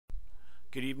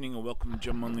Good evening and welcome to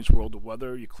Jim Munley's World of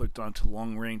Weather. You clicked onto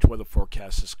Long Range Weather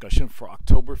Forecast discussion for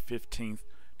October 15th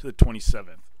to the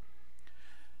 27th.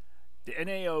 The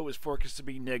NAO is forecast to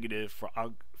be negative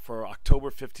for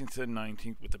October 15th to the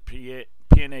 19th, with the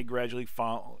PNA gradually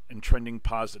fall and trending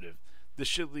positive. This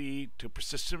should lead to a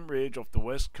persistent ridge off the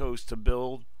west coast to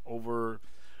build over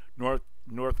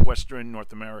northwestern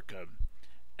North America.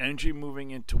 Energy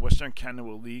moving into western Canada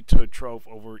will lead to a trough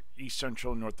over east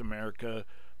central North America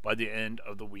by the end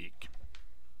of the week.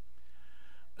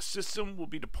 A system will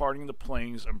be departing the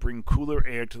plains and bring cooler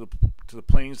air to the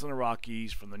plains and the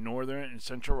Rockies from the northern and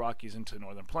central Rockies into the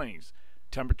northern plains.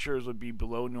 Temperatures would be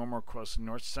below normal across the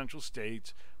north central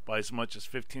states by as much as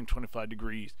 15 to 25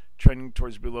 degrees, trending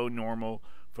towards below normal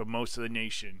for most of the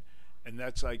nation. And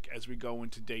that's like as we go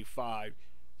into day 5,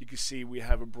 you can see we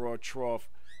have a broad trough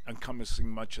encompassing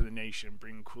much of the nation,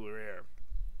 bringing cooler air.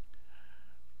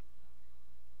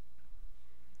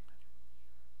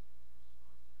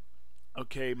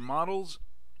 Okay, models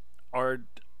are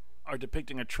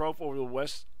depicting a trough over the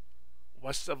west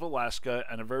of Alaska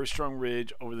and a very strong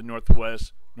ridge over the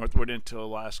northward into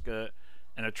Alaska,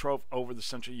 and a trough over the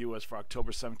central U.S. for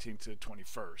October 17th to the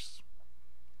 21st.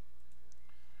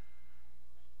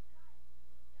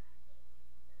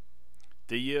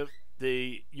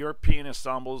 The European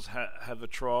ensembles have a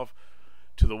trough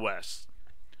to the west.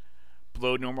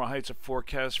 Below normal heights are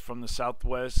forecast from the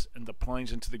southwest and the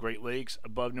plains into the Great Lakes.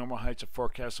 Above normal heights are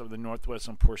forecast over the northwest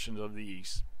and portions of the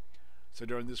east. So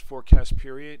during this forecast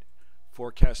period,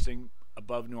 forecasting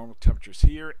above normal temperatures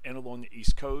here and along the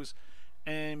east coast,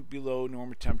 and below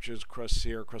normal temperatures across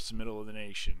the middle of the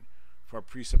nation. For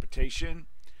precipitation,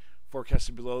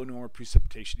 forecasting below normal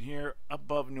precipitation here,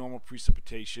 above normal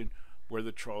precipitation where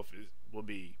the trough will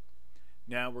be.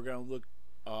 Now we're going to look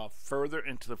further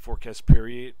into the forecast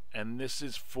period, and this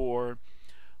is for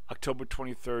October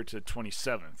 23rd to the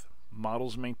 27th.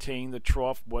 Models maintain the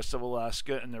trough west of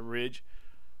Alaska and the ridge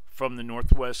from the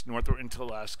northward into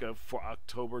Alaska for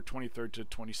October 23rd to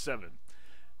 27th.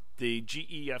 The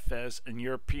GEFS and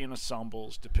European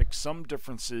ensembles depict some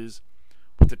differences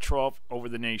with the trough over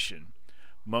the nation.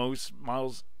 Most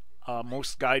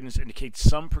guidance indicates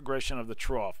some progression of the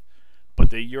trough, but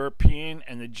the European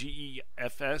and the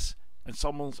GEFS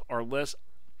ensembles are less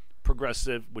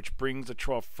progressive, which brings the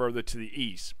trough further to the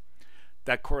east.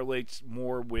 That correlates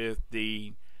more with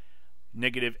the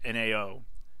negative NAO.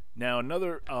 Now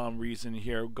another reason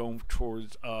here going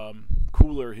towards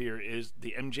cooler here is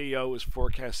the MJO is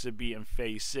forecast to be in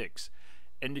phase 6,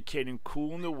 indicating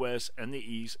cool in the west and the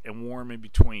east and warm in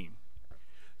between.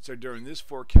 So during this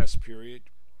forecast period,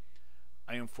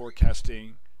 I am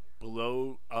forecasting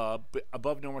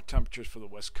above normal temperatures for the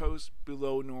west coast,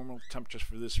 below normal temperatures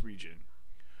for this region.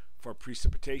 For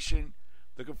precipitation,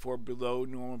 looking for below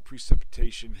normal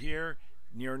precipitation here,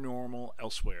 near normal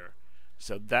elsewhere.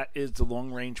 So that is the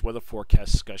long range weather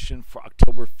forecast discussion for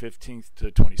October 15th to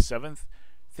the 27th.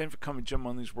 Thanks for coming to Jim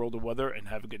Munley's World of Weather, and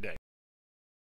have a good day.